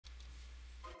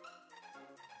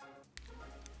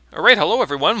Alright, hello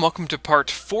everyone, welcome to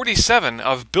part 47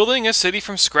 of building a city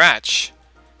from scratch.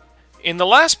 In the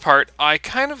last part, I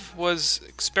kind of was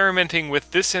experimenting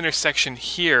with this intersection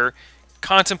here,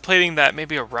 contemplating that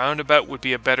maybe a roundabout would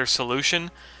be a better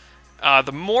solution.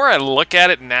 The more I look at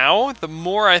it now, the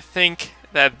more I think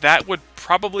that that would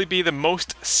probably be the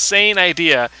most sane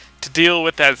idea to deal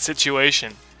with that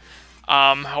situation.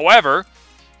 However,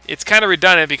 it's kind of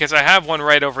redundant because I have one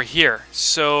right over here,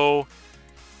 so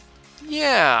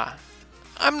yeah,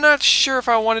 I'm not sure if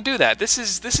I want to do that. This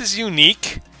is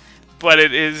unique, but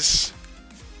it is,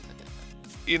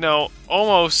 you know,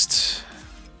 almost.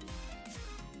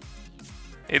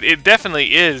 It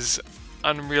definitely is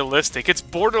unrealistic. It's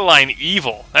borderline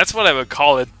evil. That's what I would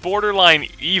call it. Borderline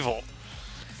evil,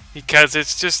 because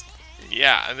it's just,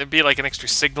 yeah, there'd be like an extra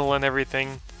signal and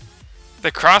everything.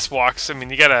 The crosswalks. I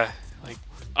mean, you gotta like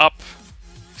up.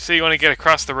 Say you want to get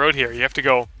across the road here, you have to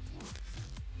go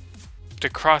to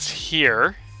cross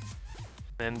here,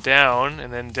 then down,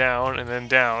 and then down, and then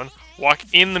down, walk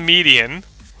in the median,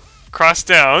 cross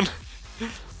down,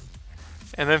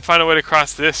 and then find a way to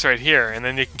cross this right here, and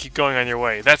then you can keep going on your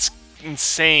way. That's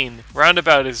insane.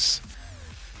 Roundabout is,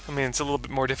 I mean, it's a little bit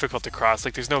more difficult to cross.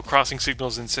 Like, there's no crossing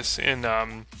signals in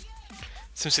SimCity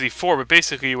 4, but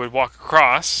basically you would walk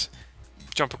across,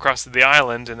 jump across to the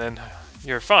island, and then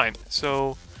you're fine.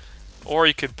 So, or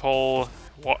you could pull,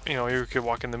 you know, you could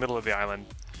walk in the middle of the island.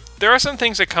 There are some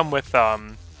things that come with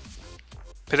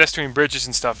pedestrian bridges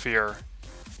and stuff here,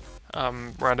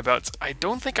 roundabouts. I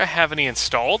don't think I have any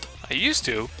installed. I used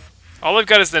to. All I've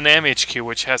got is the NAM HQ,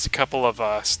 which has a couple of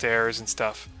stairs and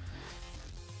stuff.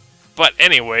 But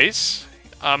anyways,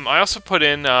 I also put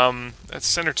in a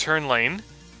center turn lane.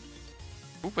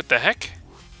 Ooh, what the heck?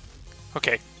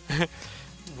 Okay.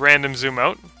 Random zoom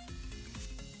out.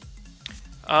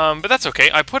 But that's okay.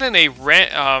 I put in a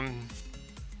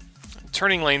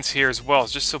turning lanes here as well,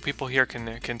 just so people here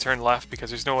can turn left, because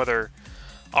there's no other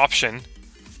option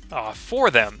for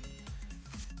them.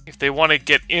 If they want to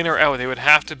get in or out, they would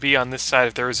have to be on this side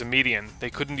if there is a median. They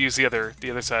couldn't use the other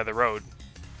side of the road.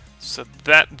 So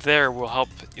that there will help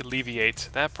alleviate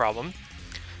that problem.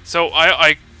 So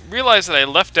I realized that I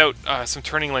left out some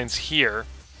turning lanes here.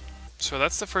 So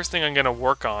that's the first thing I'm going to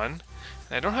work on.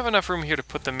 And I don't have enough room here to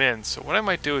put them in, so what I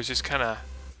might do is just kind of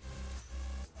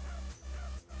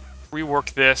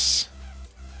rework this,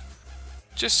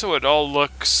 just so it all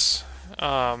looks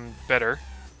better.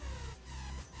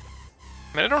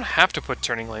 I mean, I don't have to put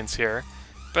turning lanes here,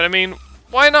 but I mean,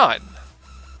 why not?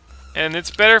 And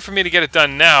it's better for me to get it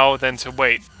done now than to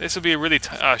wait. This will be a really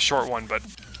short one, but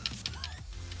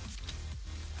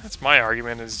that's my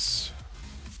argument, is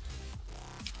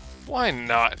why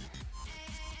not?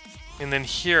 And then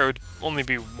here it would only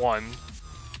be one.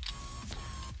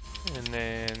 And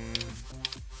then,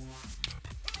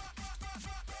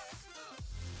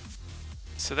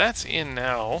 so that's in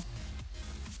now.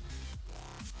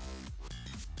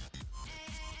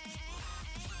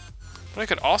 What I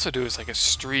could also do is like a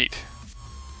street.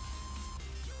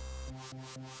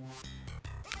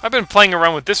 I've been playing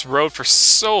around with this road for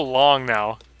so long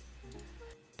now.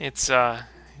 It's, yeah,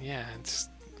 it's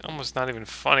almost not even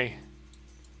funny.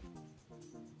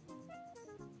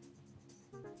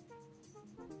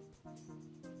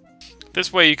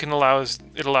 This way it allows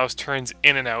turns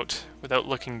in and out without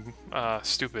looking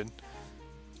stupid.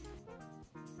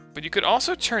 But you could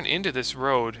also turn into this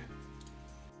road. You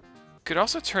could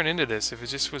also turn into this if it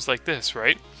just was like this,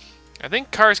 right? I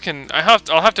think cars can...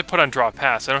 I'll have to put on draw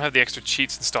pass. I don't have the extra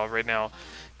cheats installed right now.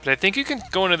 But I think you can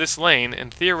go into this lane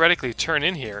and theoretically turn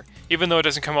in here, even though it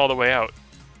doesn't come all the way out.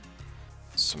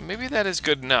 So maybe that is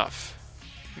good enough.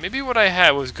 Maybe what I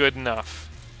had was good enough.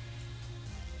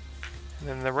 And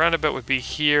then the roundabout would be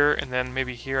here, and then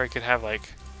maybe here I could have,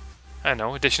 like, I don't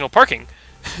know, additional parking.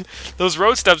 Those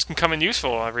road stubs can come in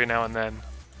useful every now and then.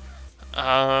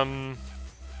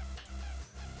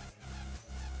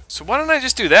 So why don't I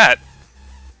just do that?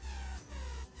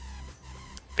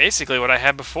 Basically what I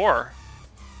had before.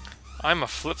 I'm a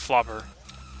flip-flopper.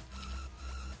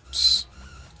 Oops.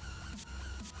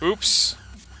 Oops.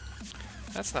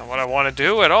 That's not what I want to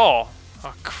do at all.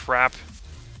 Oh, crap.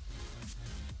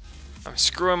 I'm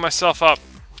screwing myself up.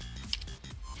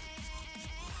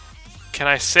 Can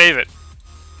I save it?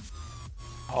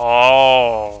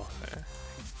 Oh.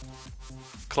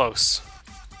 Close.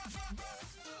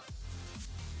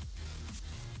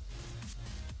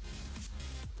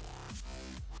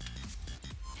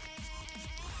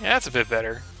 Yeah, that's a bit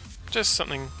better. Just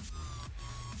something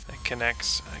that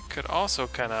connects. I could also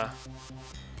kind of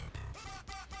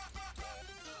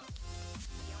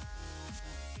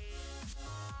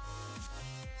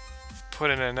put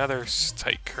in another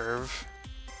tight curve.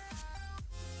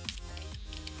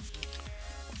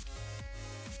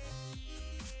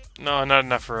 No, not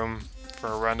enough room for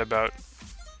a roundabout.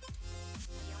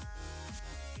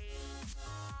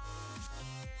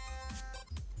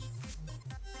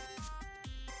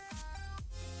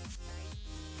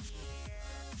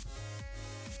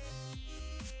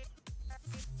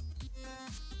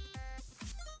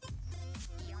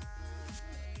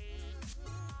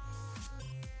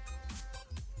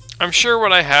 I'm sure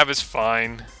what I have is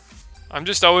fine. I'm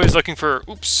just always looking for...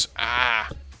 Oops. Ah.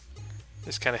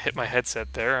 Just kind of hit my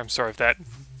headset there. I'm sorry if that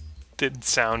didn't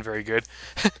sound very good.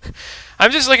 I'm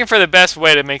just looking for the best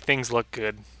way to make things look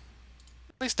good.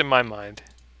 At least in my mind.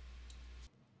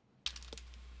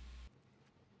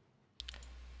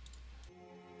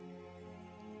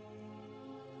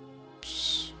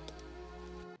 Oops.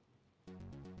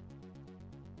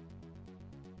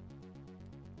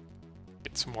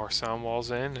 Get some more sound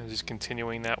walls in and just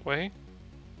continuing that way.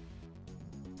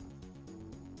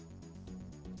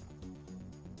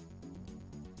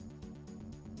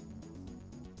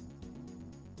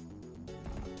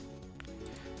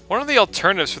 One of the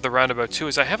alternatives for the roundabout too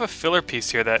is I have a filler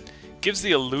piece here that gives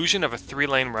the illusion of a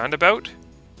 3-lane roundabout.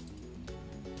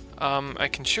 I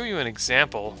can show you an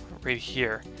example right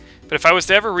here. But if I was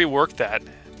to ever rework that,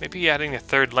 maybe adding a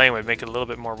 3rd lane would make it a little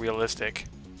bit more realistic.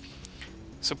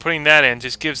 So putting that in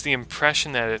just gives the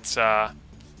impression that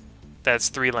it's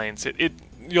 3 lanes.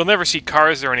 You'll never see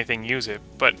cars or anything use it,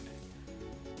 but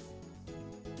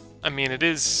I mean it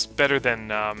is better than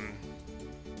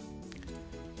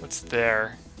what's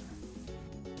there.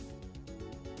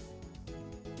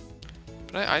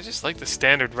 But I just like the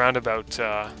standard roundabout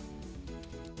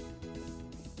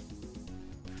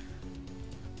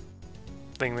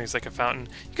thing. There's like a fountain.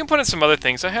 You can put in some other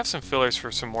things. I have some fillers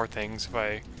for some more things. If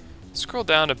I scroll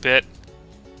down a bit,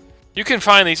 you can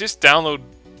find these. Just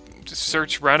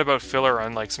search roundabout filler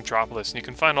on like Metropolis, and you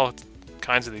can find all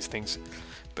kinds of these things.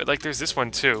 But like there's this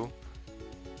one too.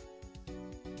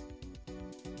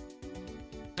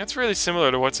 That's really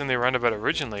similar to what's in the roundabout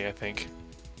originally, I think.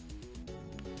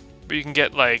 But you can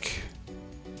get like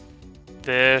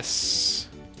this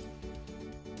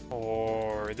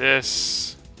or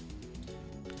this,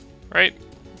 right?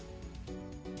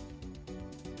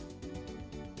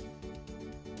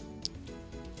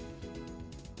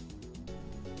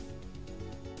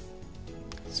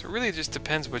 So it really just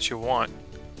depends what you want.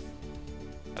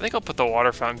 I think I'll put the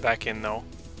water fountain back in though,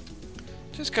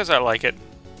 just because I like it.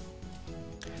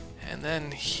 And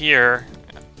then here,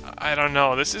 I don't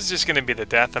know, this is just going to be the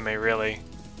death of me, really.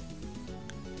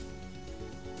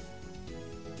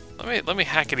 Let me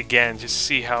hack it again, just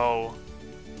see how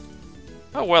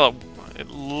well it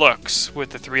looks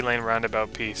with the 3-lane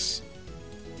roundabout piece.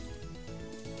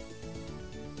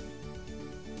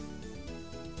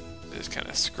 Just kind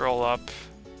of scroll up.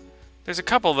 There's a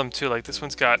couple of them too, like this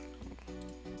one's got...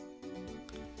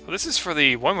 Well, this is for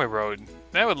the one-way road.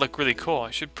 That would look really cool.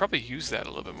 I should probably use that a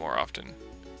little bit more often.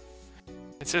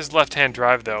 It says left-hand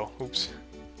drive though. Oops.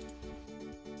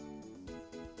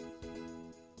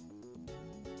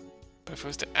 But if I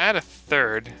was to add a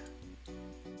 3rd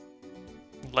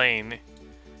lane, it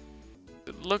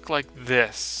would look like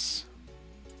this.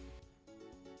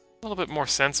 A little bit more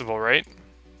sensible, right?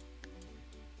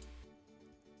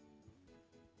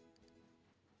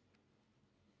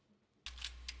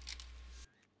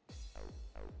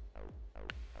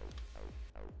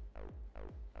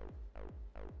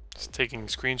 Just taking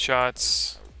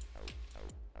screenshots.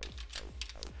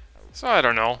 So I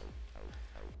don't know.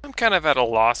 I'm kind of at a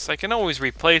loss. I can always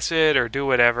replace it or do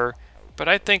whatever. But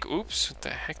I think, oops, what the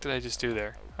heck did I just do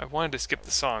there? I wanted to skip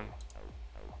the song.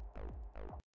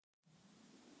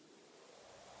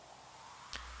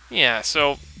 Yeah,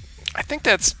 so I think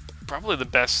that's probably the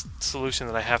best solution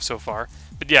that I have so far.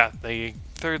 But yeah, the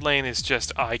 3rd lane is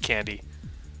just eye candy.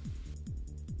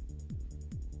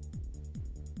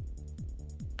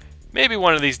 Maybe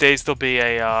one of these days there'll be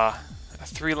a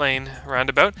 3-lane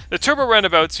roundabout. The turbo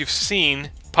roundabouts you've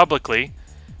seen publicly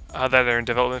that are in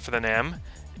development for the NAM,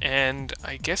 and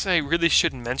I guess I really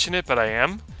shouldn't mention it, but I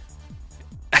am.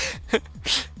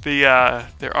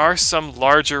 There are some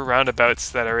larger roundabouts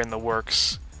that are in the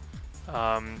works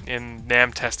in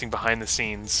NAM testing behind the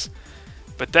scenes,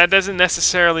 but that doesn't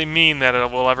necessarily mean that it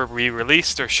will ever be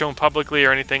released or shown publicly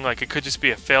or anything. Like, it could just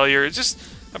be a failure. It's just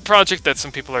a project that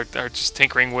some people are just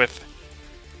tinkering with,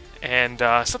 and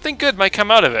something good might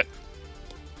come out of it.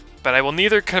 But I will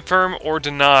neither confirm or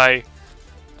deny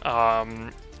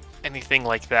anything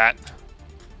like that.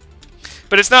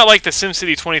 But it's not like the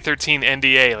SimCity 2013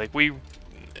 NDA. Like,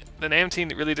 the NAM team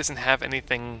really doesn't have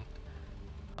anything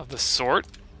of the sort.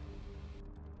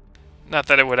 Not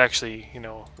that it would actually, you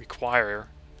know, require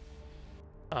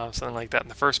something like that in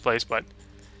the first place, but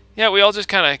yeah, we all just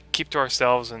kind of keep to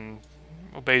ourselves and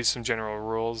obey some general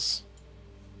rules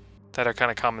that are kind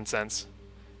of common sense.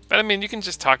 But I mean, you can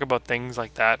just talk about things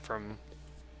like that from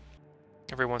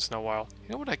every once in a while. You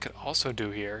know what I could also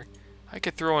do here? I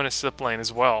could throw in a slip lane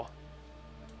as well.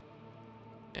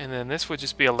 And then this would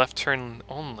just be a left turn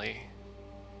only.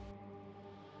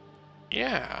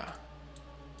 Yeah.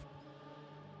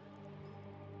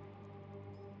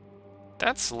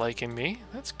 That's liking me.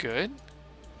 That's good.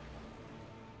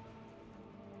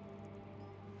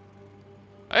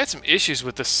 I had some issues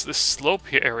with this slope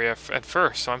here area at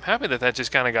first, so I'm happy that that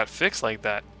just kind of got fixed like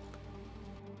that.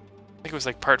 I think it was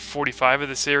like part 45 of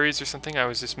the series or something. I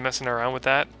was just messing around with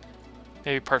that.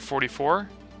 Maybe part 44.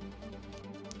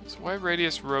 So wide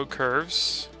radius road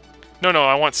curves. No,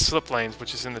 I want slip lanes,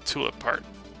 which is in the tulip part.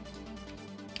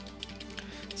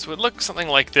 So it looks something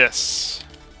like this.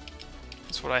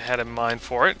 That's what I had in mind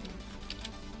for it.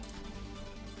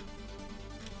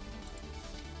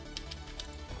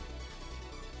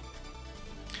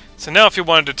 So now if you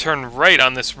wanted to turn right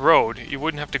on this road, you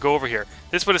wouldn't have to go over here.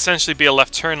 This would essentially be a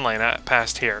left turn lane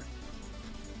past here.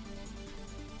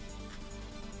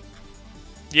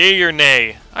 Yay or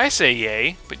nay? I say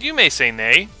yay, but you may say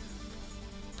nay.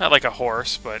 Not like a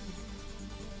horse, but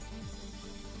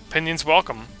opinions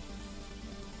welcome.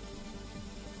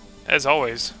 As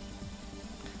always.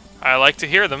 I like to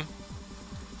hear them.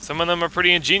 Some of them are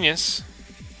pretty ingenious.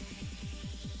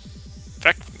 In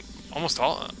fact, almost a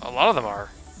lot of them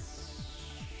are.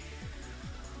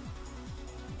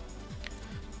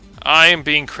 I am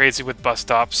being crazy with bus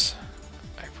stops.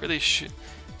 I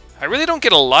really don't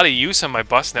get a lot of use on my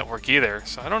bus network either,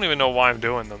 so I don't even know why I'm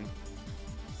doing them.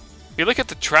 If you look at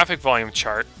the traffic volume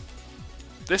chart,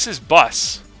 this is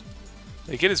bus.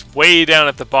 Like, it is way down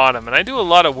at the bottom, and I do a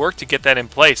lot of work to get that in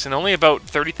place, and only about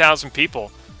 30,000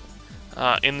 people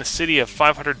in the city of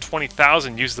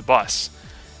 520,000 use the bus.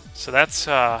 So that's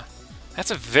a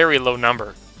very low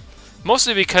number.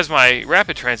 Mostly because my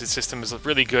rapid transit system is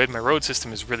really good, my road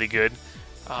system is really good.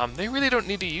 They really don't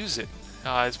need to use it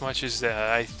as much as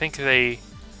I think they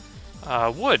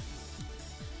would.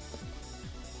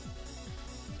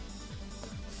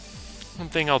 One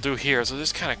thing I'll do here is I'll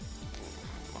just kind of...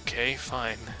 Okay,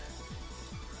 fine.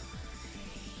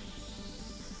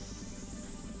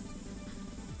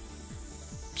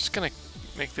 I'm just going to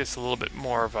make this a little bit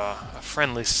more of a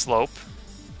friendly slope.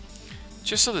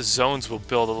 Just so the zones will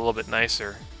build a little bit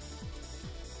nicer.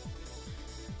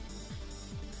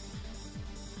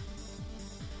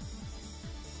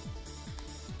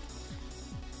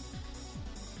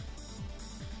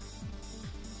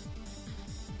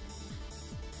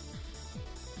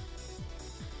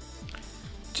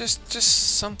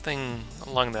 Just something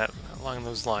along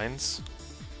those lines.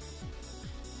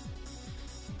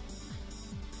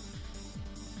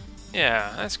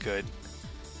 Yeah, that's good.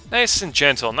 Nice and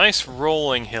gentle, nice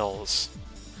rolling hills.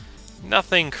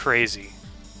 Nothing crazy.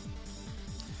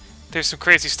 There's some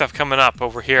crazy stuff coming up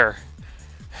over here.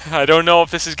 I don't know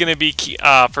if this is going to be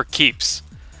for keeps,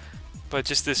 but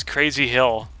just this crazy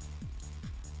hill.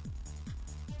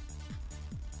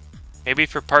 Maybe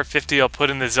for part 50 I'll put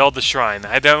in the Zelda Shrine.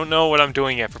 I don't know what I'm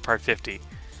doing yet for part 50.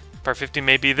 Part 50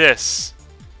 may be this,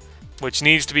 which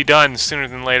needs to be done sooner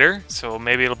than later, so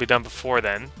maybe it'll be done before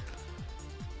then.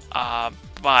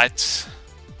 But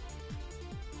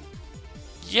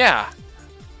yeah,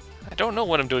 I don't know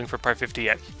what I'm doing for part 50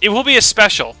 yet. It will be a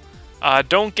special.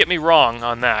 Don't get me wrong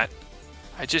on that.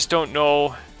 I just don't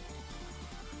know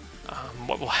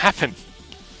what will happen.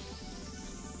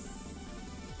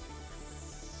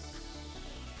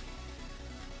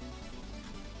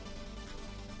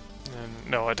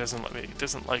 And no, it doesn't let me. It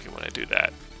doesn't like it when I do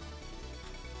that.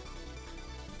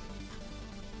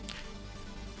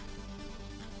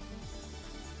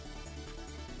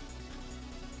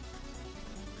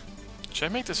 Should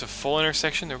I make this a full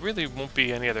intersection? There really won't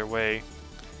be any other way.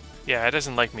 Yeah, it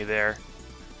doesn't like me there.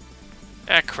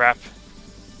 Ah, crap.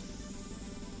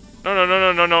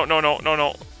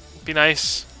 No. Be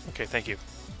nice. Okay, thank you.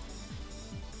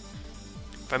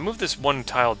 If I move this one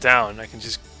tile down, I can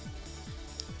just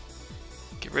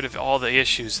get rid of all the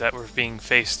issues that were being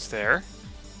faced there.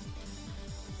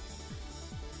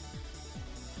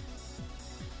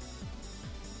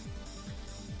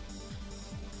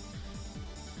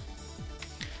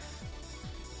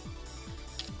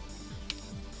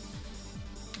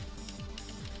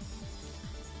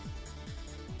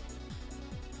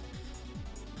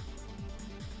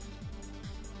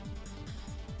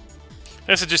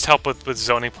 This would just help with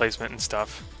zoning placement and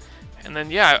stuff. And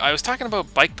then, yeah, I was talking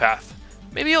about bike path.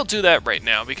 Maybe I'll do that right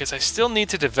now, because I still need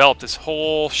to develop this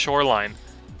whole shoreline.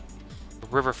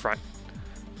 Riverfront.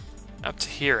 Up to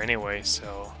here anyway,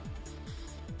 so...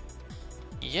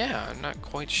 yeah, I'm not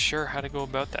quite sure how to go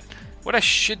about that. What I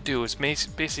should do is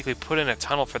basically put in a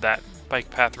tunnel for that bike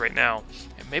path right now.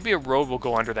 And maybe a road will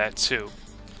go under that too.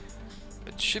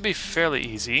 It should be fairly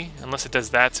easy, unless it does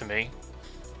that to me.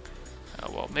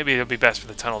 Well, maybe it'll be best for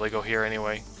the tunnel to go here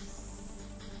anyway.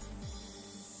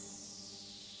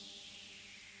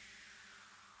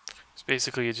 So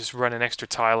basically you just run an extra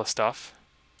tile of stuff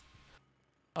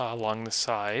along the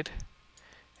side.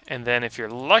 And then if you're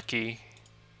lucky,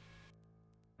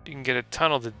 you can get a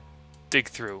tunnel to dig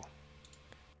through.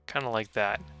 Kind of like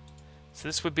that. So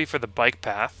this would be for the bike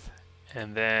path.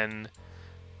 And then...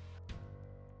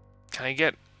 I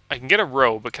can get a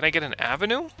road, but can I get an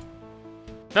avenue?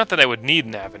 Not that I would need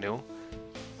an avenue,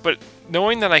 but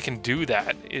knowing that I can do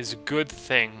that is a good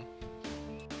thing.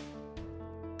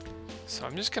 So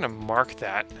I'm just going to mark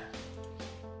that.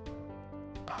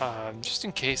 Just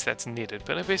in case that's needed,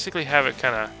 but I basically have it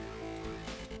kind of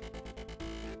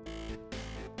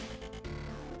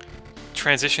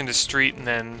transition to street, and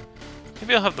then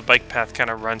maybe I'll have the bike path kind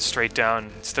of run straight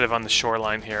down instead of on the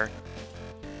shoreline here.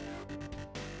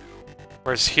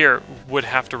 Whereas here, would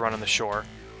have to run on the shore.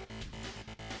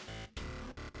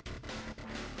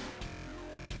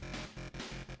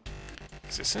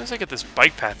 So as soon as I get this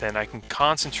bike path in, I can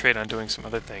concentrate on doing some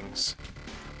other things.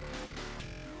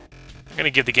 I'm going to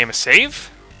give the game a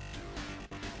save.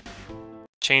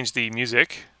 Change the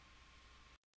music.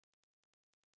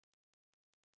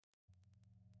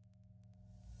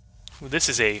 This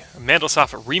is a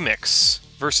Mandelsoft remix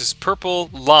versus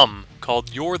Purple Lum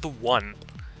called You're the One.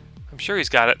 I'm sure he's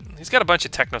got it. He's got a bunch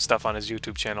of techno stuff on his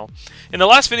YouTube channel. In the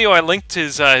last video, I linked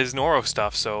his Noro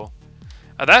stuff, so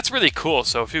that's really cool.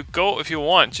 So if you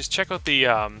want, just check out the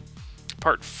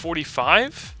part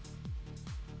 45.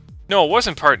 No, it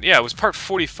wasn't part. Yeah, it was part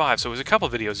 45. So it was a couple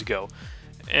videos ago,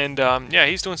 and yeah,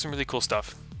 he's doing some really cool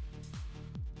stuff.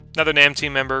 Another NAM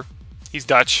team member. He's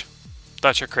Dutch.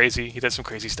 Dutch are crazy. He does some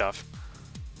crazy stuff.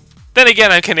 Then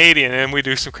again, I'm Canadian, and we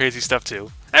do some crazy stuff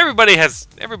too. Everybody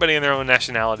in their own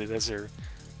nationality does their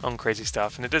own crazy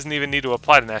stuff, and it doesn't even need to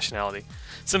apply to nationality.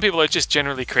 Some people are just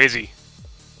generally crazy.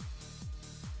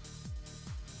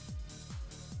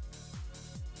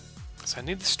 So I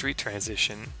need the street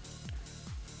transition.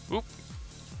 Oop.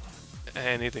 And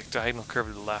I need the diagonal curve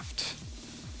to the left.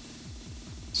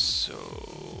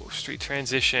 So, street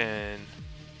transition.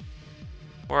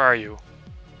 Where are you?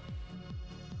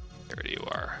 There you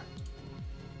are.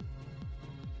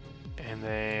 And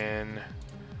then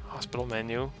hospital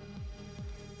menu,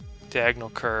 diagonal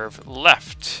curve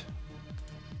left.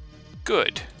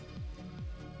 Good.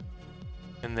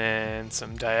 And then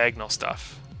some diagonal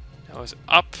stuff. That was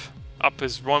up. Up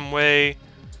is one way.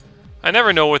 I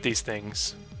never know with these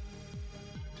things.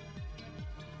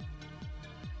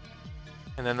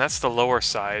 And then that's the lower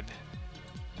side.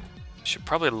 Should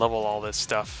probably level all this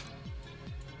stuff.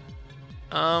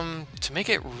 To make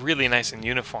it really nice and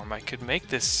uniform, I could make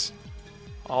this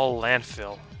all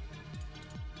landfill.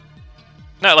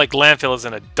 Not like landfill is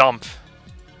in a dump.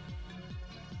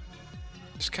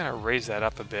 Just kind of raise that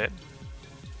up a bit.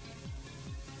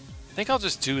 I think I'll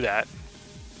just do that.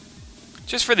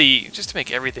 Just to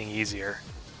make everything easier.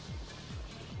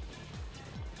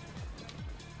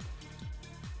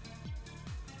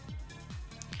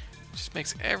 Just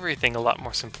makes everything a lot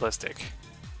more simplistic.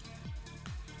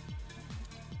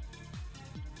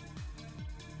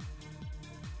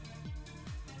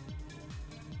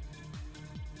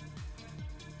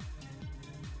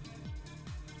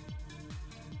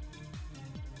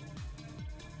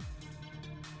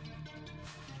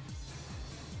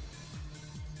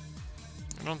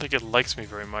 I don't think it likes me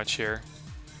very much here.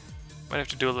 Might have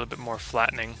to do a little bit more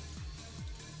flattening.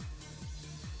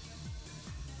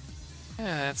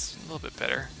 Yeah, that's a little bit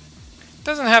better. It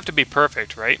doesn't have to be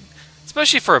perfect, right?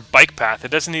 Especially for a bike path,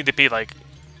 it doesn't need to be like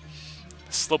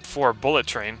a slope 4 bullet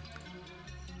train.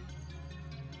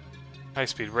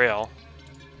 High-speed rail.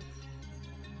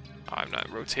 Oh, I'm not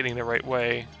rotating the right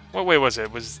way. What way was it?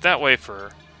 It was that way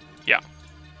for... yeah.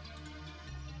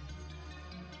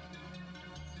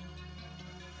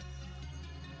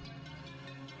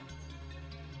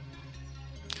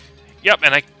 Yep,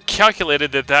 and I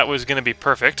calculated that that was going to be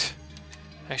perfect.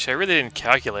 Actually, I really didn't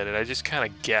calculate it. I just kind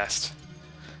of guessed.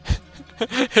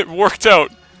 It worked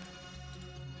out.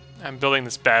 I'm building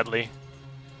this badly.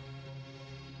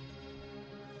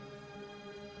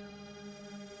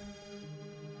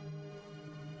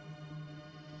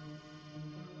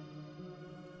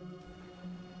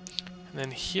 And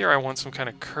then here I want some kind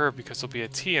of curve because there'll be a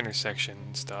T intersection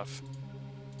and stuff.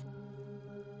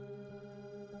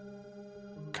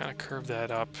 Kind of curve that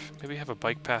up. Maybe have a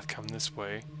bike path come this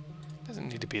way. Doesn't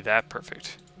need to be that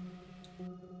perfect.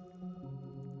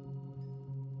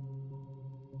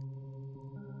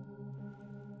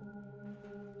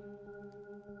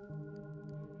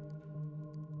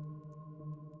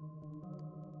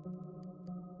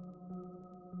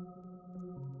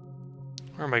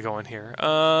 Where am I going here?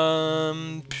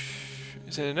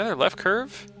 Is it another left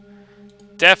curve?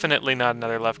 Definitely not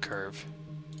another left curve.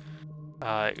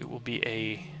 It will be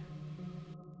a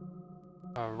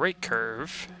right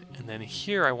curve, and then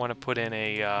here I want to put in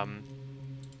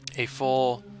a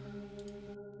full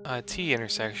T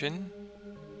intersection.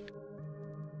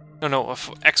 No,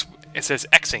 X. It says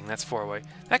Xing. That's four-way.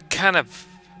 That kind of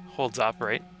holds up,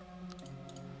 right?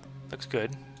 Looks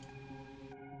good.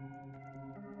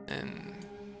 And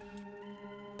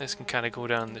this can kind of go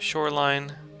down the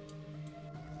shoreline.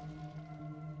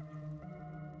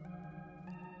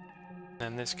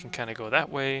 And this can kind of go that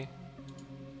way.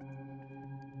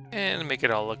 And make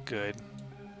it all look good.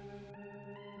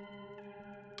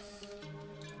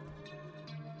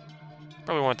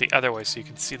 Probably want the other way so you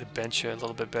can see the bench a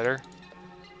little bit better.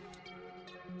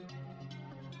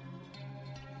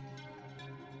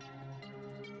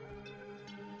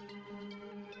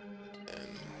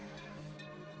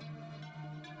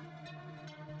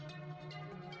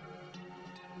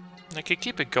 I could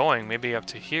keep it going, maybe up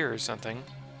to here or something.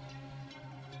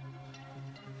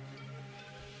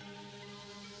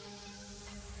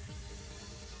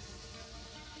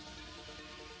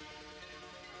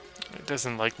 It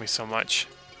doesn't like me so much.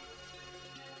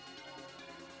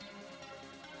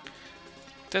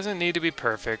 Doesn't need to be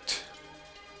perfect.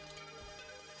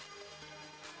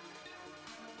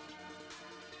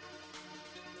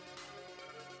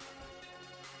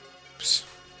 Oops.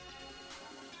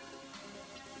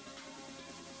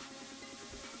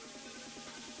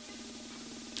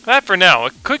 That for now.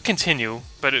 It could continue,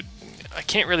 but I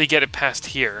can't really get it past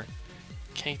here.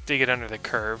 Can't dig it under the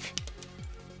curve.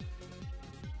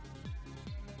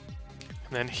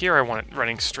 And then here I want it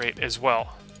running straight as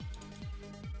well.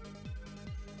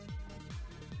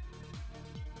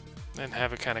 Then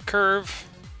have it kind of curve.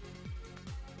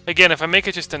 Again, if I make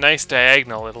it just a nice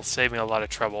diagonal, it'll save me a lot of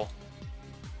trouble.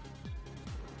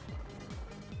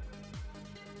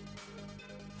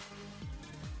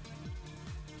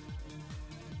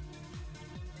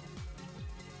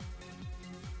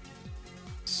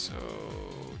 So,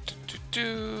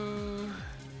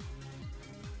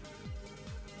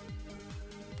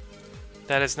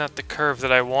 that is not the curve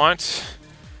that I want.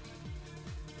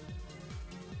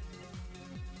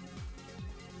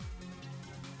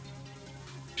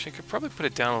 Actually, I could probably put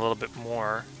it down a little bit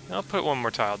more. I'll put one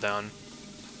more tile down.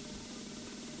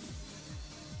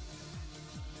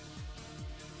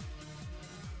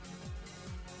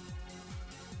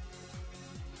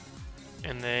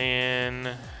 And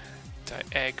then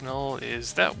diagonal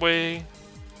is that way.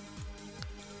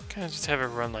 Kind of just have it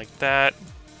run like that.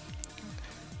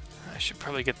 I should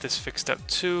probably get this fixed up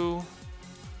too.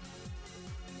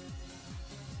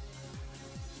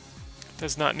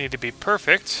 Does not need to be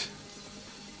perfect.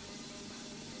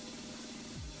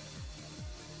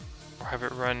 Or have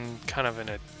it run kind of in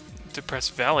a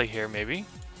depressed valley here, maybe.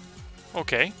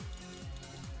 Okay.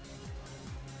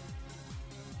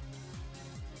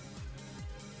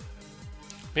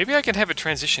 Maybe I can have it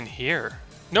transition here.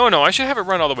 No, I should have it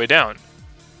run all the way down.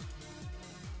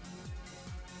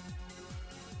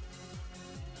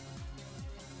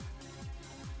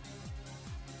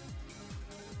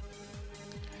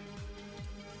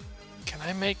 Can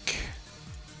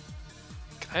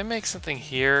I make something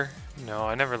here? No,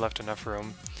 I never left enough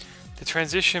room. The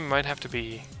transition might have to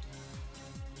be...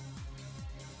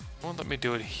 Won't let me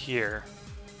do it here.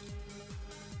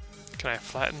 Can I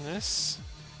flatten this?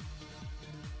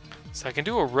 So I can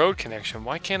do a road connection.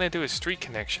 Why can't I do a street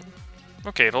connection?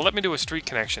 Okay, it'll let me do a street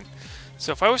connection.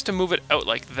 So if I was to move it out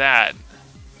like that...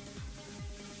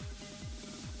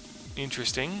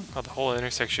 Interesting, how the whole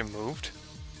intersection moved.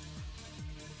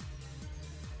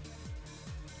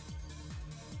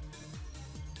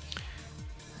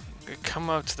 Come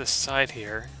out to the side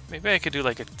here. Maybe I could do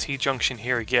like a T-junction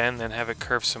here again, then have it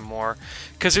curve some more.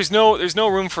 Because there's no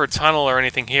room for a tunnel or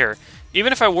anything here.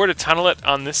 Even if I were to tunnel it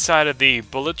on this side of the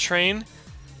bullet train,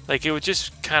 like it would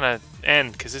just kind of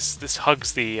end because this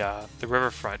hugs the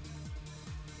riverfront.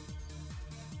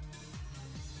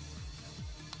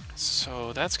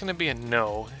 So that's gonna be a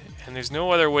no, and there's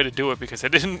no other way to do it because I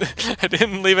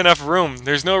didn't leave enough room.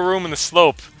 There's no room in the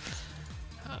slope.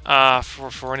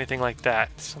 for anything like that.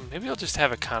 So maybe I'll just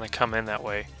have it kind of come in that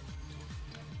way.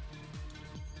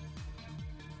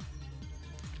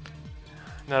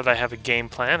 Now that I have a game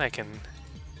plan, I can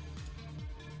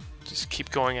just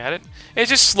keep going at it. It's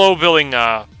just slow building.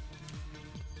 So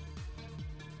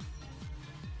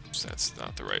that's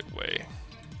not the right way.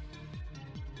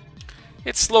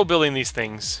 It's slow building these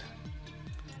things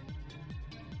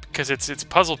because it's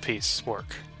puzzle piece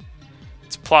work.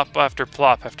 It's plop after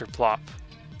plop after plop.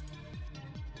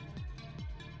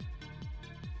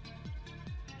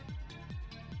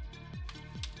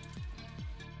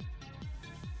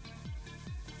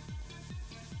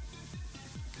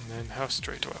 And then how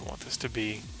straight do I want this to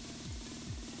be?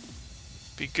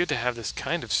 Be good to have this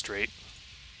kind of straight.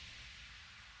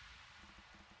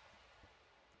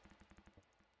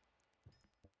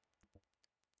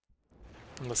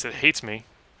 Unless it hates me.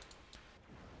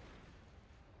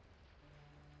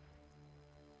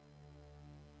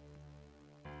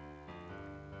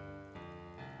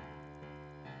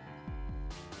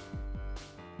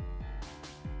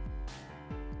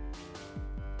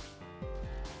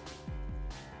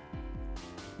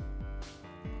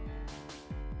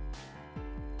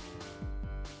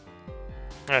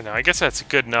 I don't know, I guess that's a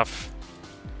good enough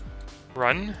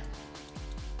run.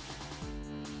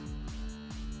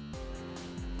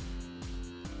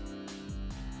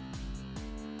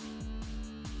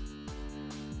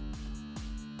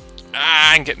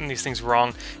 I'm getting these things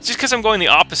wrong. It's just because I'm going the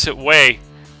opposite way.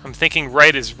 I'm thinking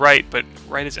right is right, but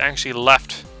right is actually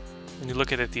left when you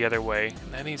look at it the other way.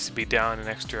 And that needs to be down an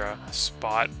extra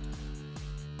spot.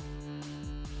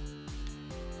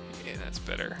 Yeah, that's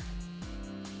better.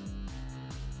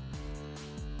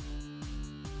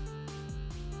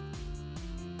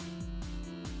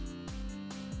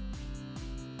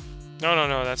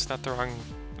 No, that's not the wrong...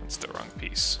 That's the wrong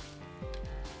piece.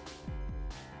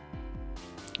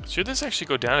 Should this actually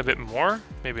go down a bit more?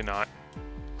 Maybe not.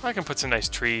 I can put some nice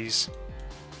trees.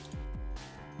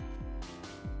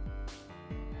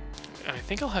 I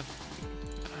think I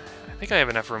think I have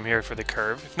enough room here for the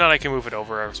curve. If not, I can move it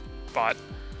over a spot.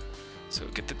 So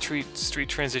get the street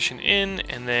transition in,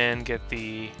 and then get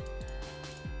the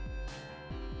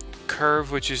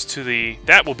curve, which is to the...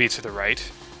 That will be to the right.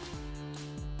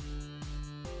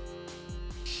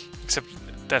 Except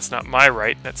that's not my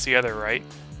right, that's the other right.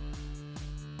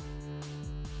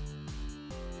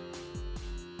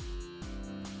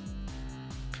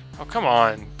 Oh, come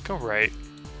on. Go right.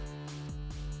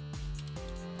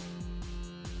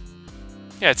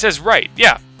 Yeah, it says right.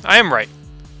 Yeah, I am right.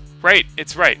 Right,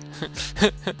 it's right.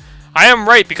 I am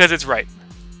right because it's right.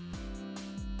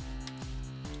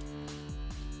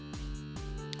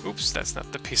 Oops, that's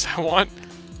not the piece I want.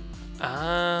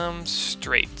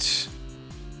 Straight.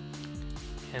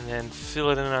 And then fill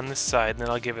it in on this side, and then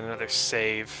I'll give it another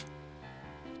save.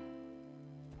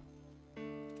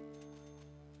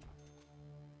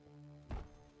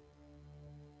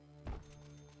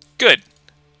 Good.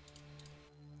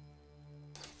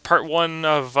 Part 1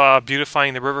 of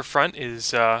beautifying the riverfront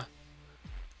is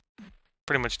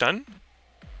pretty much done.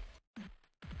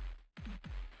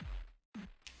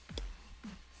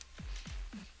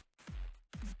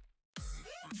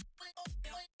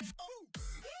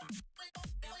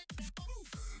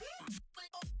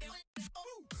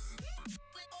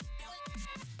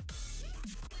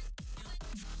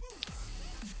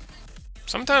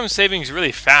 Sometimes saving is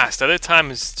really fast. Other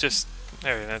times just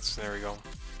there we go.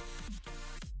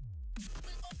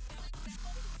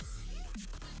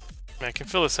 I can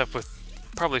fill this up with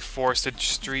probably forested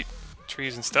street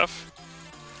trees and stuff.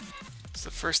 So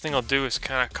the first thing I'll do is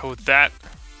kind of coat that.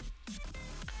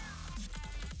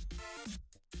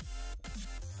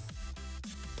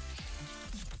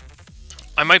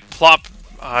 I might plop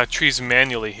trees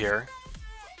manually here.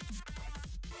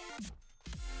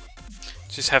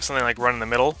 Just have something like run in the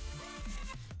middle.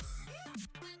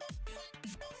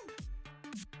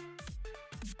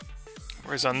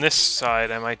 Whereas on this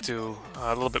side, I might do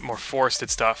a little bit more forested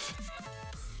stuff.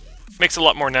 Makes it a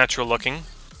lot more natural looking.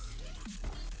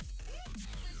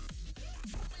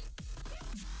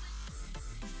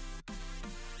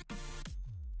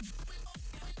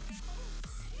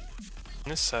 On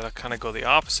this side, I'll kind of go the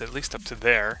opposite, at least up to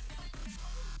there.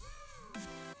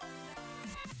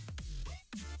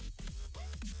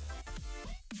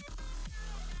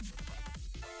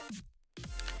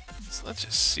 So let's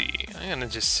just see. I'm gonna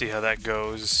just see how that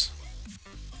goes.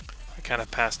 I kind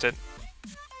of passed it.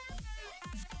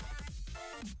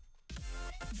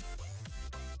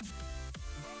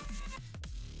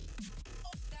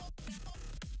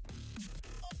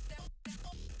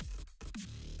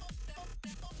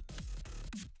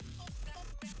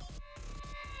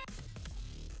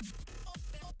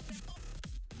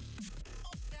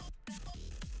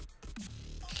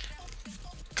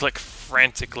 click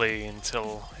frantically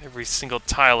until every single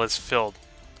tile is filled.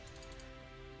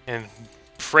 And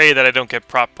pray that I don't get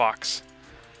prop box.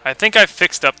 I think I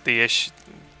fixed up the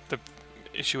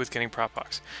issue with getting prop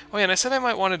box. Oh yeah, and I said I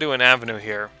might want to do an avenue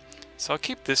here. So I'll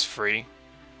keep this free.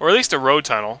 Or at least a road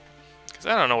tunnel. Because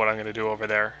I don't know what I'm going to do over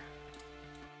there.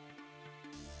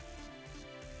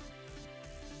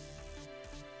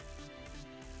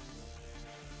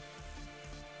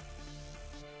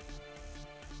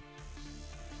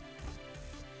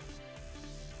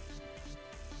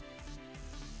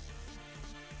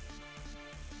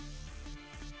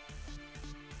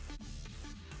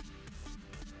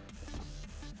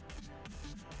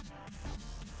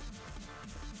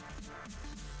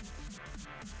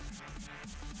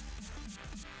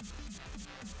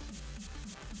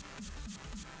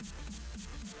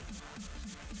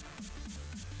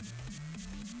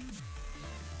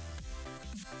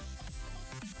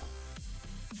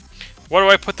 Why do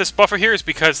I put this buffer here? Is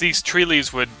because these tree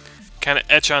leaves would kind of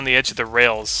etch on the edge of the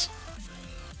rails.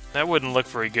 That wouldn't look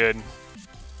very good.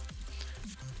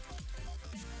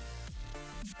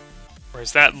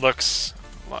 Whereas that looks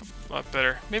a lot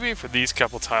better. Maybe for these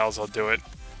couple tiles I'll do it.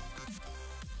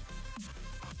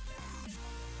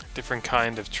 Different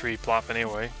kind of tree plop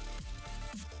anyway.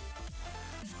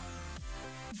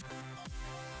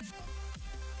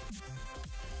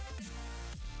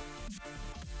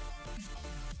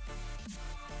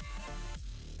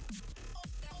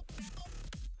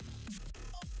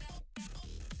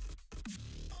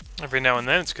 Every now and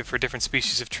then it's good for different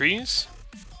species of trees.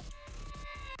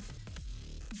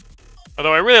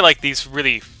 Although I really like these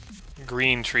really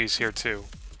green trees here too.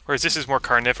 Whereas this is more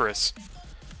carnivorous.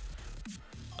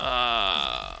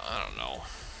 I don't know.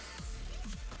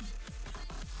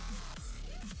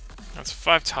 That's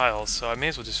 5 tiles, so I may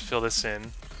as well just fill this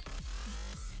in.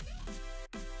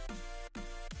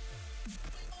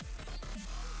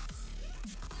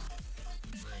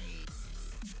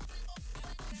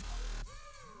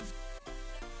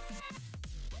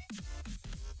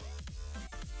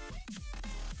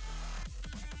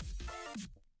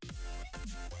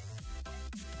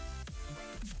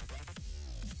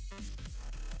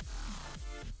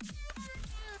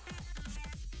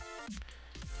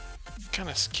 Kind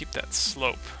of keep that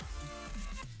slope.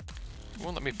 It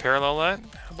won't let me parallel that.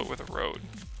 How about with a road?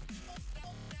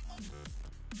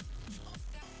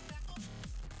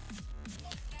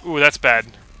 Ooh, that's bad.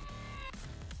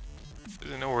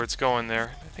 Doesn't know where it's going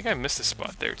there. I think I missed a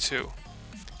spot there too.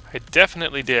 I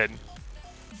definitely did.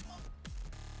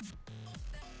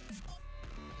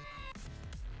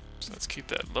 So let's keep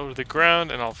that low to the ground,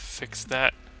 and I'll fix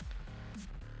that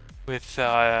with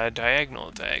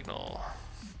diagonal.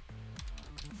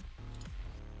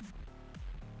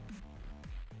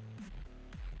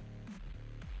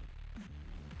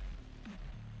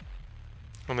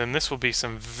 And then this will be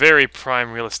some very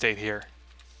prime real estate here.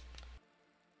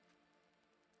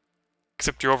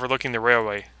 Except you're overlooking the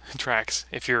railway tracks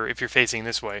if you're facing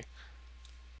this way.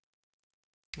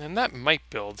 And that might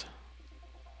build.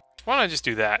 Why don't I just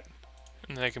do that?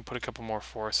 And then I can put a couple more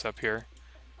forests up here.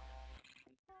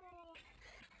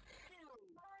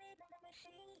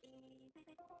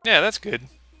 Yeah, that's good.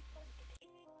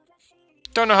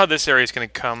 Don't know how this area is going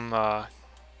to come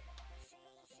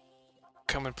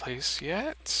in place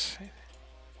yet.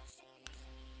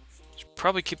 Should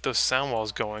probably keep those sound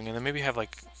walls going, and then maybe have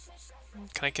like...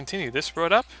 Can I continue this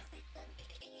road up?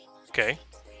 Okay.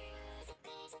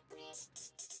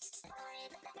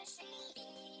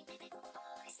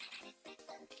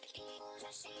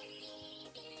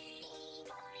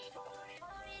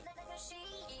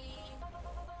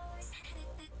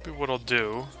 Maybe what I'll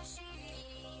do...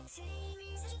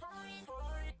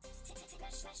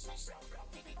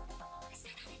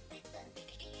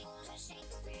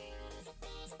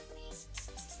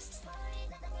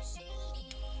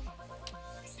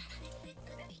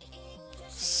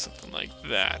 something like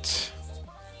that.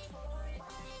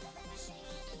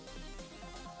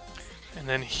 And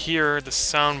then here, the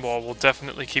sound wall will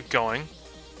definitely keep going.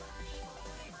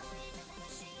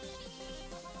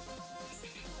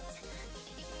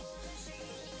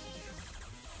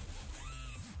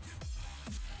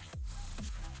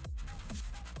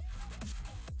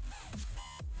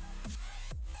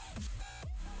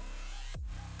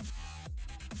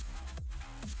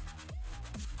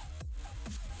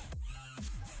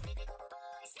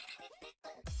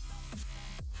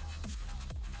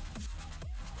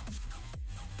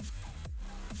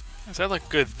 Does that look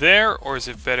good there, or is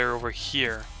it better over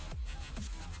here?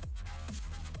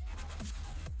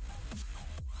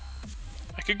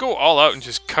 I could go all out and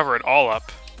just cover it all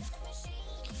up.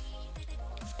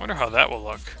 Wonder how that will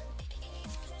look.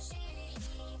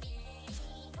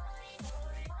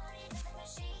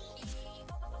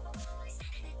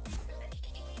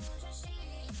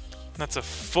 That's a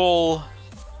full...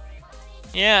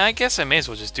 Yeah, I guess I may as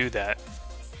well just do that.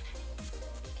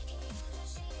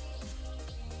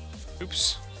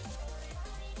 Oops.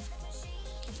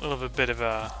 A little bit of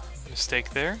a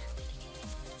mistake there.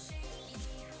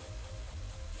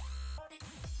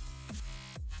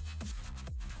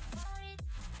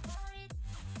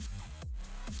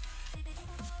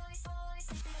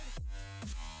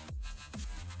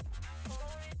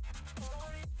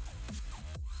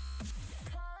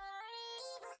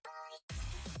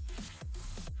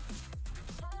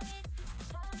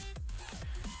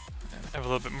 Have a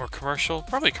little bit more commercial.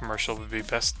 Probably commercial would be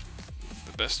the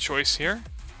best choice here.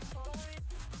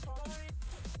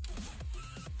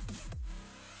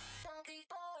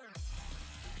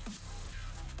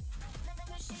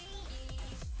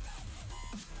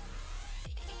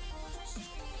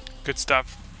 Good stop.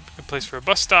 Good place for a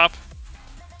bus stop.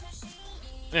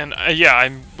 And yeah,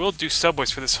 I will do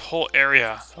subways for this whole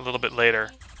area a little bit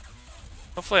later.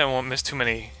 Hopefully I won't miss too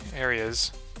many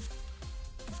areas.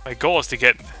 My goal is to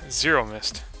get 0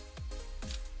 missed.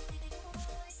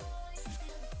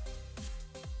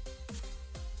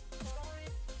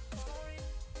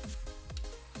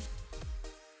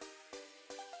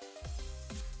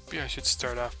 Maybe I should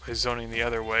start off by zoning the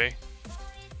other way.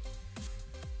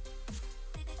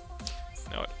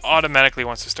 No, it automatically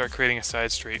wants to start creating a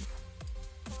side street.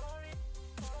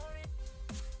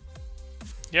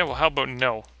 Yeah, well, how about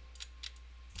no?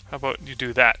 How about you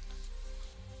do that?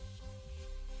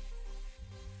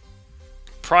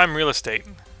 Prime real estate,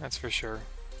 that's for sure.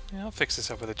 Yeah, I'll fix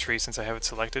this up with a tree since I have it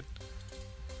selected.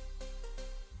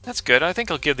 That's good. I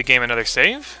think I'll give the game another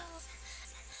save.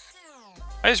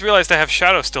 I just realized I have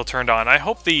shadows still turned on. I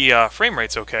hope the frame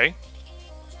rate's okay.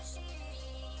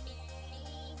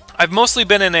 I've mostly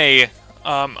been in a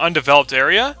undeveloped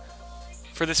area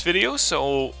for this video,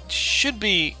 so should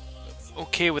be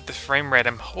okay with the frame rate,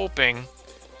 I'm hoping.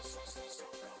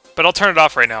 But I'll turn it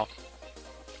off right now.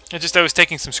 I was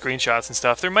taking some screenshots and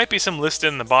stuff. There might be some listed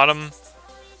in the bottom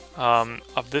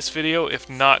of this video. If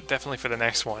not, definitely for the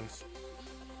next one.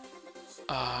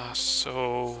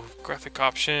 So, graphic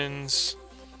options.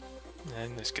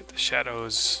 And let's get the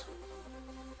shadows.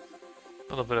 A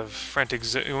little bit of frantic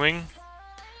zooming.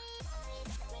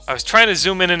 I was trying to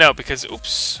zoom in and out because,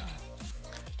 oops.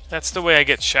 That's the way I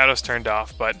get shadows turned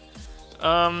off, but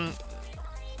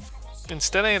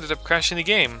instead I ended up crashing the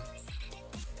game.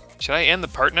 Should I end the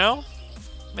part now?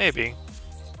 Maybe.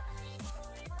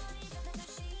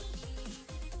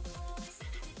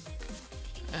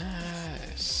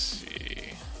 Let's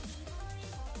see.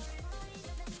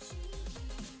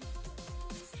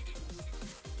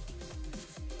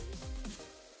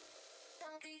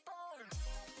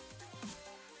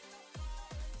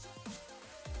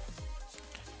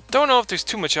 Don't know if there's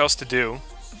too much else to do.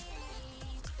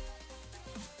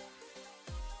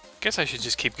 Guess I should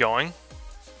just keep going.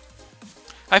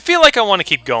 I feel like I want to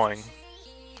keep going.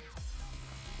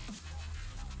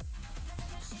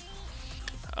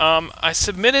 I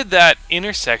submitted that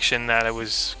intersection that I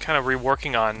was kind of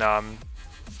reworking on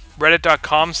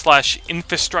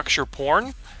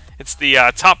reddit.com/infrastructureporn. It's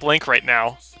the top link right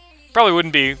now. Probably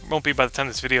won't be by the time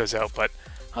this video is out, but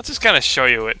I'll just kind of show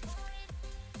you it.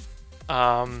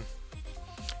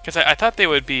 Because I thought they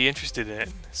would be interested in it.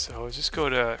 So just go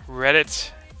to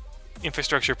Reddit.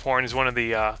 Infrastructure porn is one of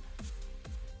the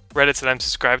Reddits that I'm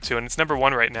subscribed to, and it's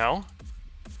 #1 right now.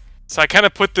 So I kind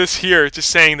of put this here, just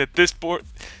saying that this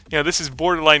is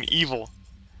borderline evil,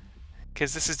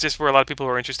 because this is just where a lot of people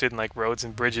who are interested in like roads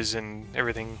and bridges and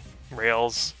everything,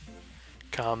 rails,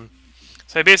 come.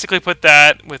 So I basically put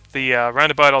that with the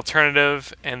roundabout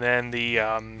alternative, and then the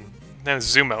then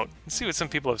zoom out. Let's see what some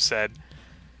people have said.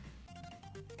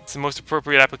 It's the most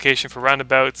appropriate application for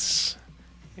roundabouts.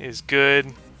 Is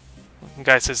good. One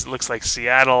guy says it looks like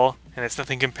Seattle, and it's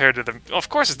nothing compared to the... Well, of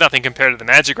course it's nothing compared to the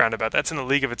Magic Roundabout. That's in a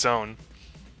league of its own.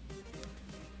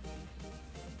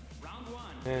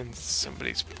 And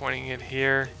somebody's pointing it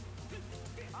here.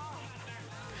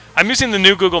 I'm using the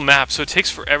new Google Maps, so it takes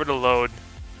forever to load.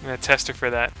 I'm going to test it for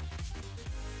that.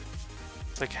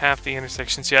 It's like half the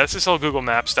intersections. Yeah, this is all Google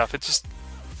Maps stuff. It's just...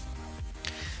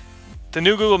 The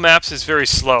new Google Maps is very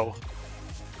slow.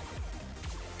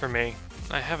 For me.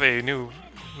 I have a new...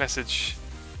 message.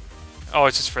 Oh,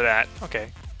 it's just for that.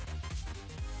 Okay.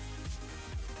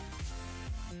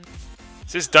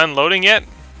 Is this done loading yet?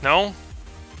 No?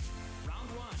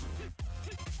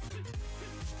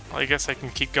 Well, I guess I can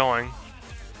keep going.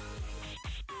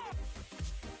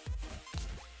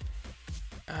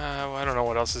 Well, I don't know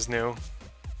what else is new.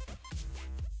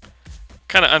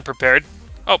 Kind of unprepared.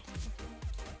 Oh!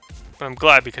 But I'm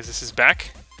glad because this is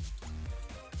back.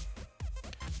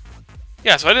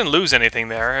 Yeah, so I didn't lose anything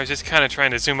there. I was just kind of trying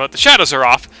to zoom out. The shadows are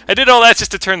off. I did all that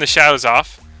just to turn the shadows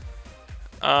off.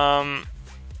 I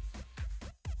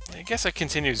guess I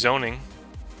continue zoning.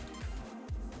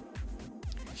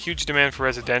 Huge demand for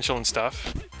residential and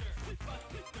stuff.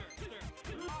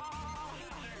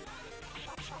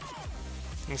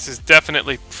 This is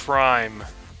definitely prime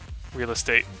real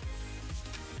estate.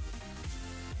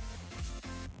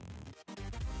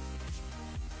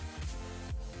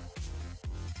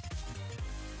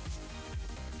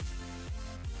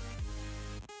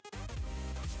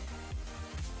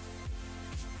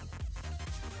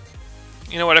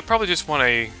 You know what? I probably just want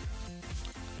a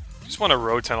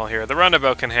road tunnel here. The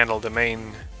roundabout can handle the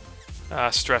main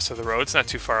stress of the road. It's not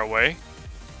too far away.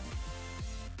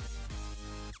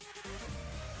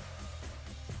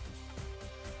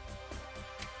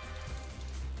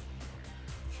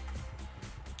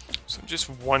 So I'm just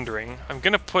wondering. I'm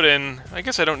gonna put in. I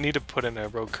guess I don't need to put in a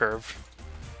road curve,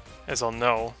 as I'll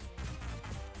know.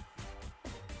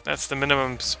 That's the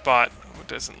minimum spot. Who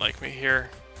doesn't like me here?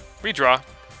 Redraw.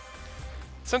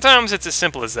 Sometimes it's as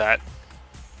simple as that.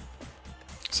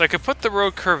 So I could put the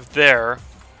road curve there,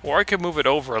 or I could move it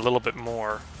over a little bit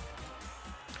more.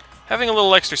 Having a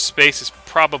little extra space is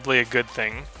probably a good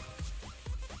thing.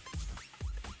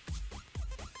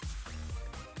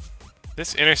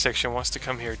 This intersection wants to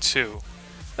come here too.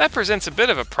 That presents a bit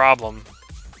of a problem.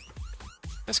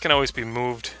 This can always be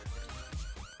moved.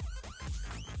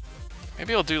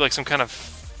 Maybe I'll do like some kind of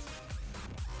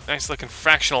nice looking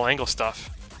fractional angle stuff.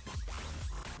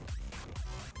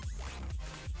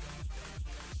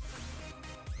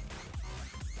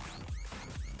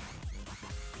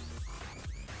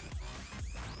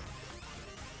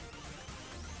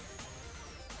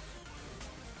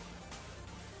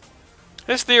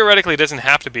 This theoretically doesn't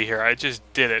have to be here, I just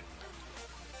did it.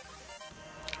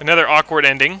 Another awkward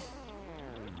ending.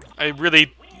 I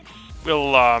really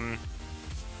will, I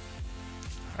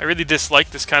really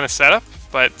dislike this kind of setup,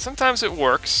 but sometimes it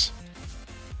works.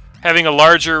 Having a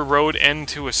larger road end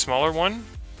to a smaller one.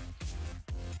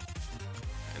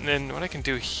 And then what I can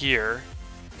do here,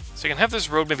 so I can have this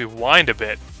road maybe wind a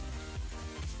bit.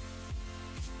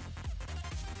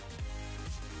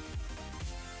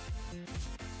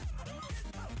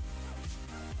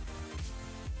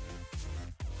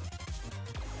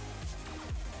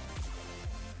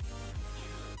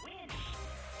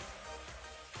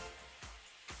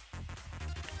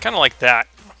 Kind of like that.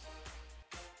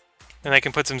 And I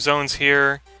can put some zones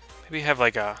here. Maybe have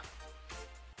like a...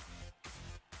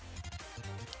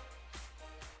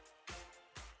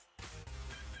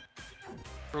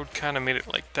 road kind of made it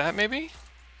like that, maybe?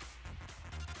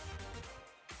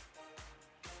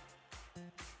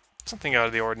 Something out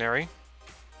of the ordinary.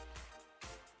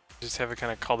 Just have a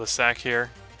kind of cul-de-sac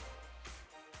here.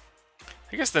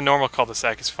 I guess the normal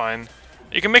cul-de-sac is fine.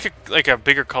 You can make it like a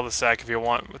bigger cul-de-sac if you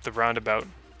want with the roundabout.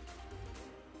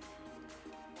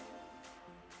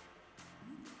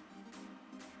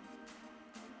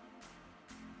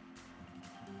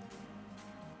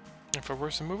 If I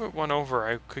were to move it one over,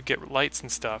 I could get lights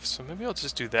and stuff, so maybe I'll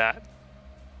just do that.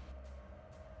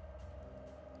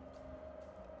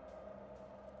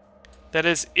 That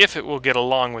is, if it will get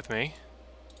along with me.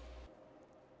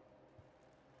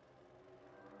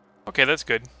 Okay, that's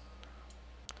good.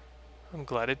 I'm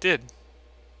glad it did.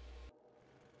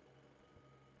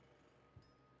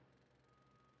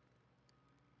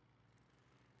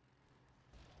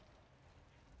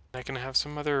 I can have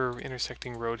some other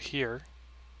intersecting road here.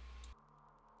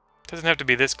 Doesn't have to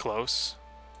be this close.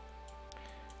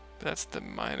 But that's the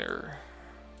minor.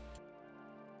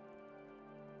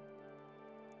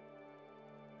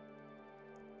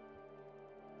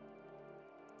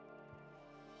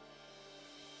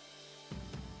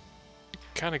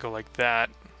 Kind of go like that.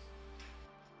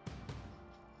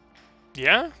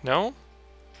 Yeah? No?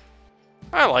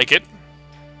 I like it.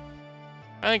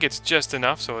 I think it's just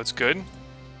enough, so it's good.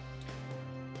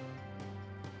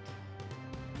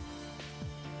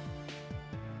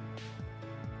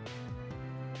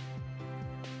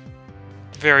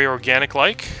 Very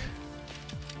organic-like.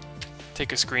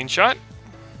 Take a screenshot.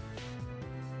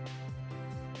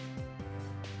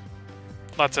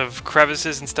 Lots of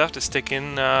crevices and stuff to stick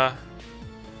in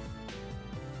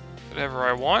whatever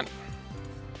I want.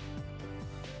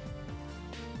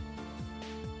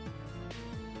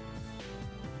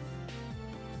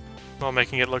 While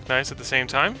making it look nice at the same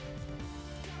time.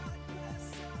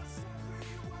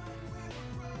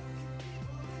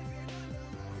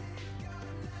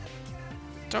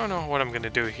 Don't know what I'm gonna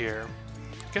do here.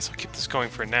 I guess I'll keep this going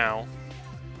for now.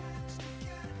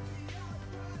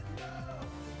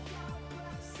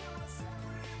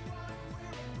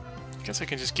 Guess I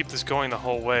can just keep this going the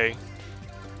whole way.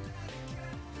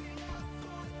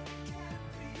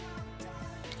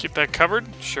 Keep that covered?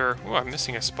 Sure. Ooh, I'm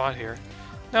missing a spot here.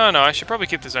 No, I should probably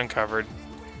keep this uncovered.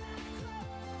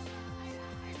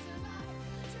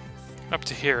 Up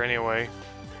to here, anyway.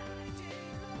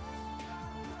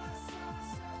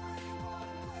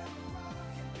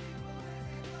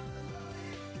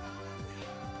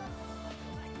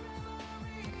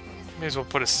 May as well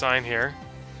put a sign here.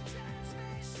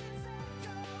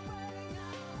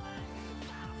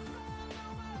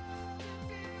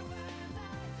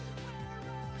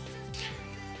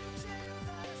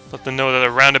 Let them know that a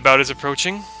roundabout is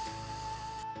approaching.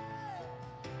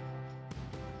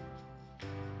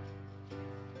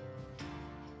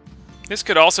 This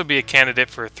could also be a candidate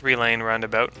for a 3-lane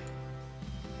roundabout.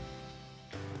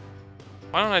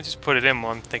 Why don't I just put it in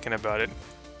while I'm thinking about it?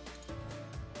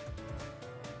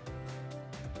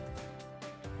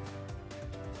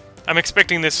 I'm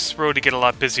expecting this road to get a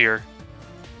lot busier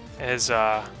as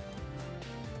time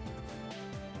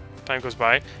goes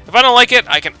by. If I don't like it,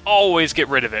 I can always get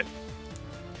rid of it.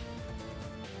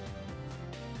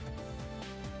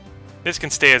 This can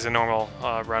stay as a normal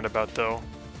roundabout, though.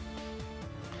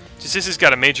 Just this has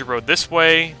got a major road this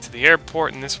way to the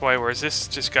airport and this way, whereas this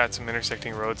just got some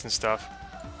intersecting roads and stuff.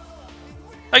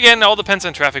 Again, it all depends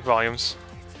on traffic volumes.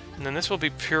 And then this will be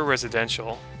pure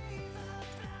residential.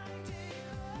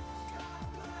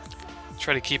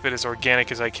 Try to keep it as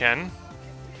organic as I can.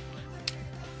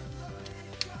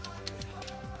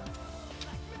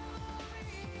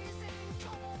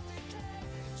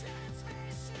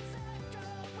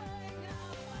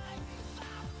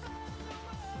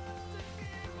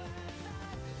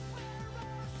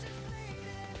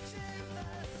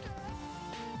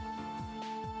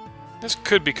 This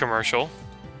could be commercial.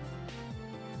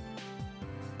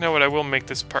 You know what, I will make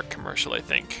this part commercial, I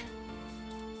think.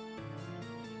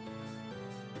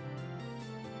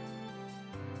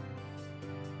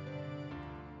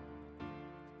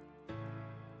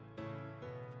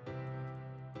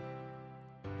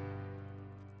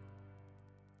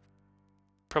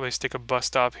 Probably stick a bus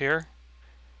stop here.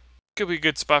 Could be a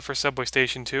good spot for a subway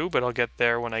station too, but I'll get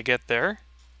there when I get there.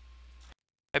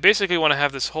 I basically want to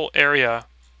have this whole area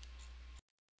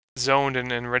zoned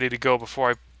and ready to go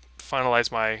before I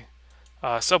finalize my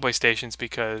subway stations,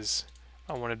 because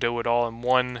I want to do it all in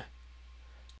one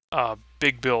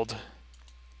big build.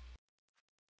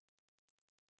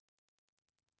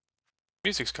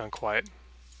 Music's gone quiet.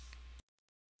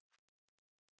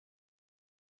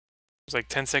 There's like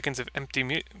 10 seconds of empty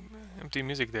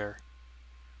music there.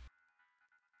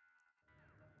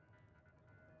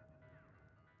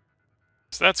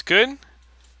 So that's good.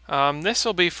 This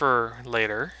will be for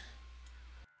later.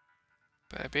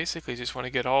 But I basically just want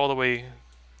to get all the way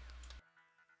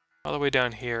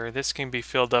down here. This can be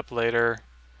filled up later.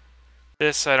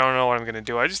 This, I don't know what I'm going to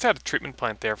do. I just had a treatment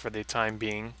plant there for the time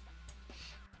being.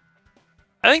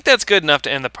 I think that's good enough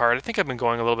to end the part. I think I've been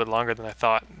going a little bit longer than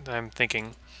I'm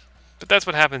thinking. But that's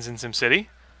what happens in SimCity.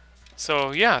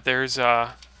 So yeah, there's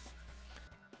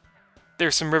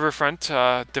some riverfront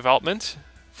development,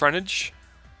 frontage,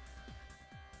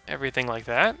 everything like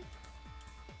that.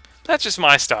 That's just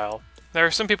my style. There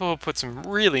are some people who put some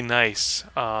really nice,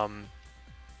 what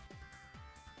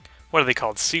are they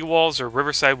called, seawalls or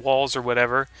riverside walls or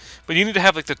whatever. But you need to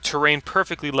have like the terrain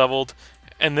perfectly leveled,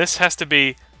 and this has to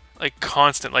be like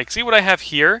constant. Like, see what I have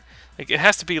here? Like, it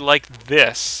has to be like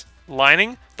this,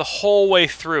 lining the whole way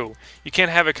through. You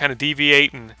can't have it kind of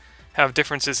deviate and have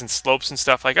differences in slopes and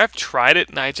stuff. Like, I've tried it,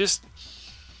 and it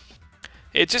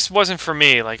just wasn't for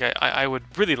me. Like, I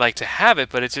would really like to have it,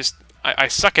 but it just, I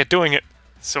suck at doing it.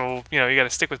 So, you know, you gotta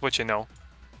stick with what you know.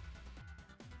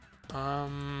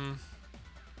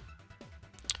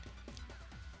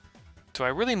 Do I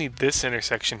really need this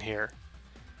intersection here?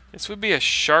 This would be a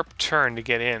sharp turn to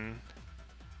get in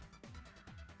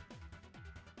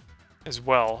as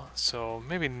well, so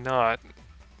maybe not.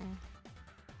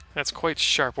 That's quite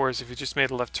sharp, whereas if you just made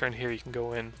a left turn here, you can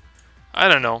go in. I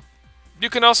don't know.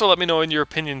 You can also let me know in your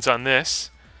opinions on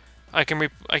this. I can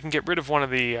get rid of one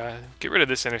of the get rid of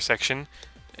this intersection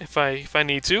if I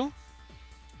need to.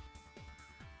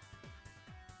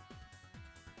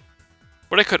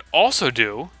 What I could also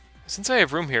do, since I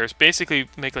have room here, is basically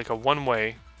make like a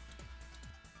one-way.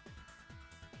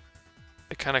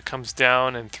 It kind of comes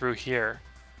down and through here.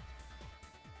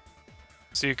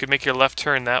 So you could make your left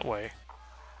turn that way.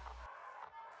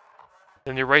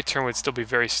 Then your right turn would still be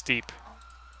very steep.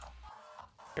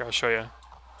 Here, I'll show you.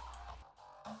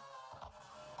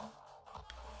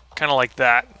 Kind of like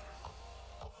that.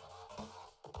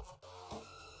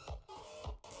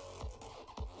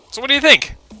 So what do you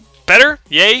think? Better?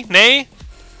 Yay? Nay?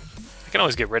 I can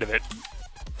always get rid of it.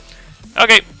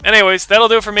 Okay, anyways, that'll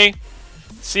do it for me.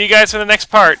 See you guys for the next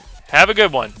part. Have a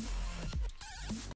good one.